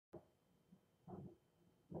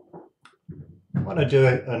want to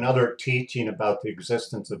do another teaching about the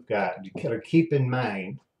existence of God. You got to keep in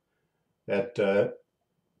mind that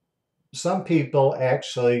some people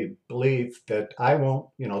actually believe that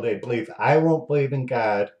they believe I won't believe in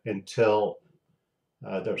God until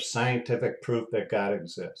there's scientific proof that God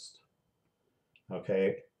exists.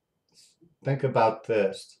 Okay, think about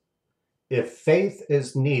this. If faith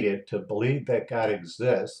is needed to believe that God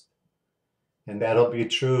exists, and that'll be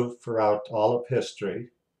true throughout all of history,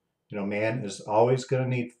 man is always going to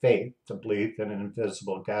need faith to believe in an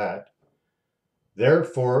invisible God.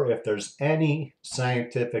 Therefore, if there's any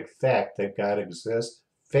scientific fact that God exists,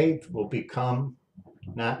 faith will become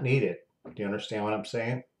not needed. Do you understand what I'm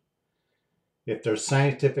saying? If there's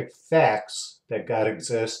scientific facts that God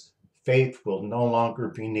exists, faith will no longer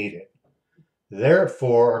be needed.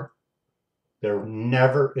 Therefore, there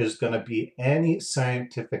never is going to be any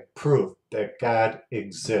scientific proof that God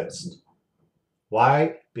exists.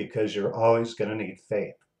 Why? Because you're always going to need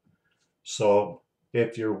faith. So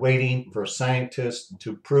if you're waiting for scientists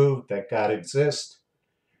to prove that God exists,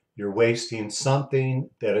 you're wasting something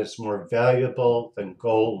that is more valuable than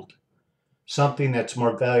gold, something that's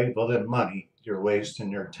more valuable than money. You're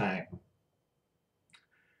wasting your time.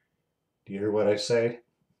 Do you hear what I say?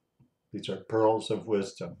 These are pearls of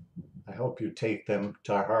wisdom. I hope you take them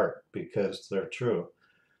to heart because they're true.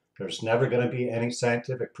 There's never going to be any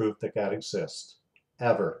scientific proof that God exists,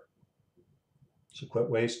 ever. So quit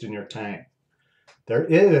wasting your time. There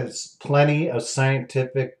is plenty of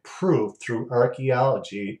scientific proof through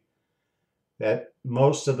archaeology that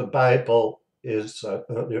most of the Bible is,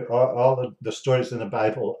 all the stories in the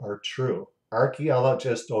Bible are true.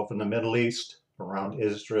 Archaeologists over in the Middle East, around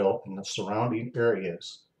Israel and the surrounding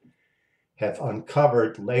areas, have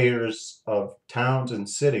uncovered layers of towns and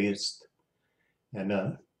cities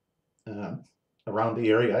and around the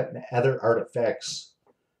area and other artifacts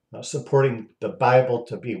supporting the Bible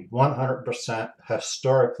to be 100%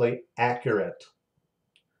 historically accurate.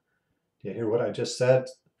 Do you hear what I just said?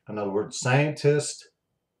 In other words, scientists,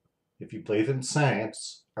 if you believe in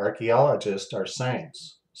science, archaeologists are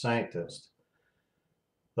scientists.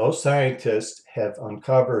 Those scientists have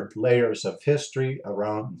uncovered layers of history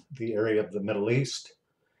around the area of the Middle East,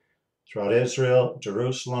 throughout Israel,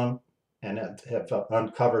 Jerusalem, and have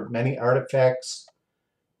uncovered many artifacts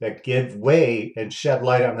that give way and shed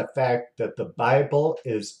light on the fact that the Bible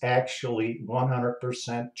is actually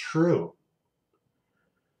 100% true.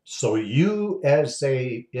 So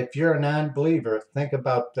if you're a non-believer, think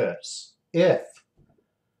about this. If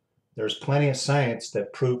there's plenty of science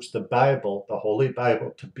that proves the Bible, the Holy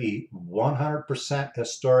Bible, to be 100%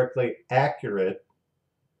 historically accurate,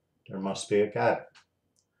 there must be a God.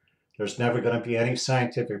 There's never going to be any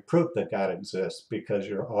scientific proof that God exists because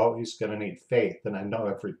you're always going to need faith. And I know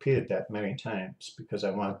I've repeated that many times because I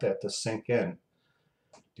want that to sink in.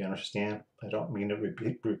 Do you understand? I don't mean to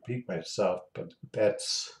repeat myself, but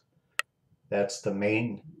that's the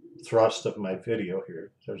main thrust of my video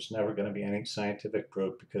here. There's never going to be any scientific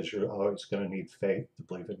proof because you're always going to need faith to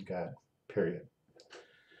believe in God, period.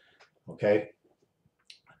 Okay?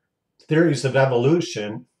 Theories of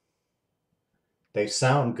evolution, they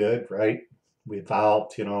sound good, right? We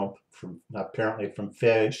evolved, apparently from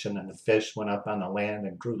fish, and then the fish went up on the land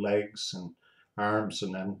and grew legs and arms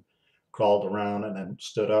and then crawled around and then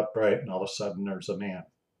stood upright, and all of a sudden there's a man.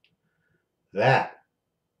 That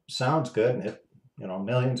sounds good, and it,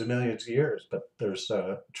 millions and millions of years, but there's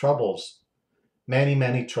troubles,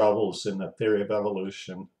 many troubles in the theory of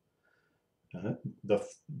evolution. The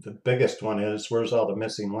biggest one is, where's all the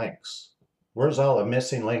missing links? Where's all the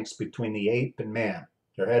missing links between the ape and man?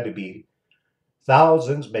 There had to be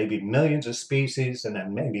thousands, maybe millions of species, and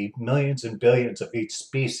then maybe millions and billions of each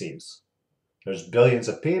species. There's billions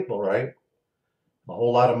of people, right? A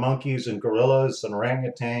whole lot of monkeys and gorillas and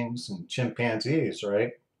orangutans and chimpanzees,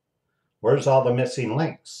 right? Where's all the missing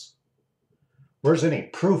links? Where's any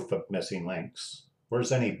proof of missing links?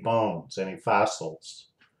 Where's any bones, any fossils?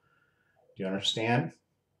 Do you understand?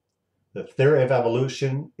 The theory of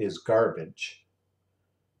evolution is garbage.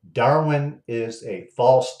 Darwin is a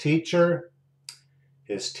false teacher.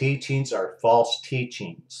 His teachings are false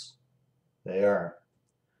teachings. They are.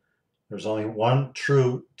 There's only one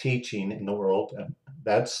true teaching in the world, and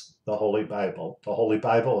that's the Holy Bible. The Holy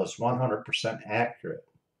Bible is 100% accurate.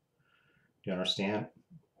 Do you understand?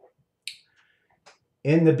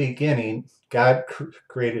 In the beginning, God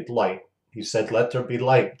created light. He said, let there be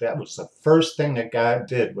light. That was the first thing that God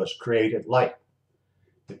did, was created light.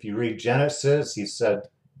 If you read Genesis, he said,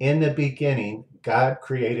 in the beginning, God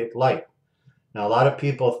created light. Now, a lot of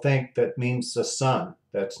people think that means the sun.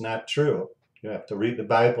 That's not true. You have to read the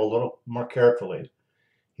Bible a little more carefully.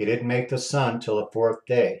 He didn't make the sun till the fourth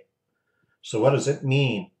day. So what does it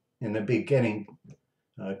mean? In the beginning,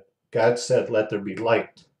 God said, let there be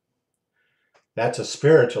light. That's a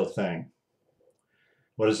spiritual thing.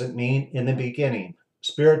 What does it mean? In the beginning,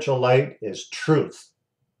 spiritual light is truth,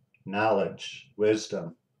 knowledge,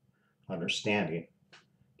 wisdom, understanding. Do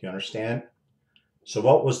you understand? So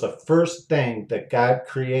what was the first thing that God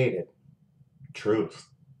created? Truth.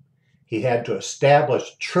 He had to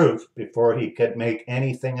establish truth before he could make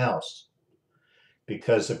anything else.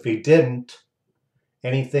 Because if he didn't,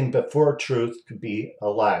 anything before truth could be a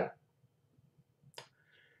lie. Do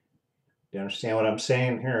you understand what I'm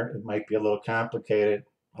saying here? It might be a little complicated.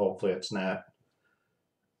 Hopefully it's not.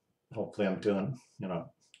 Hopefully I'm doing, you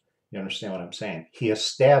understand what I'm saying. He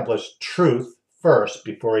established truth first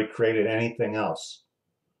before he created anything else.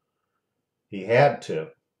 He had to.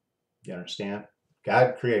 You understand?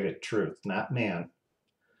 God created truth, not man.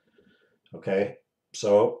 Okay?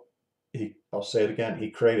 So, I'll say it again.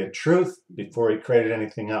 He created truth before he created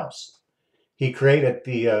anything else. He created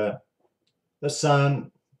the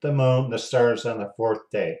sun, the moon, the stars on the fourth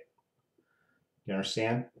day. You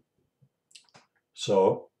understand?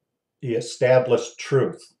 So, he established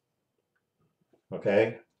truth.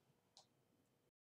 Okay?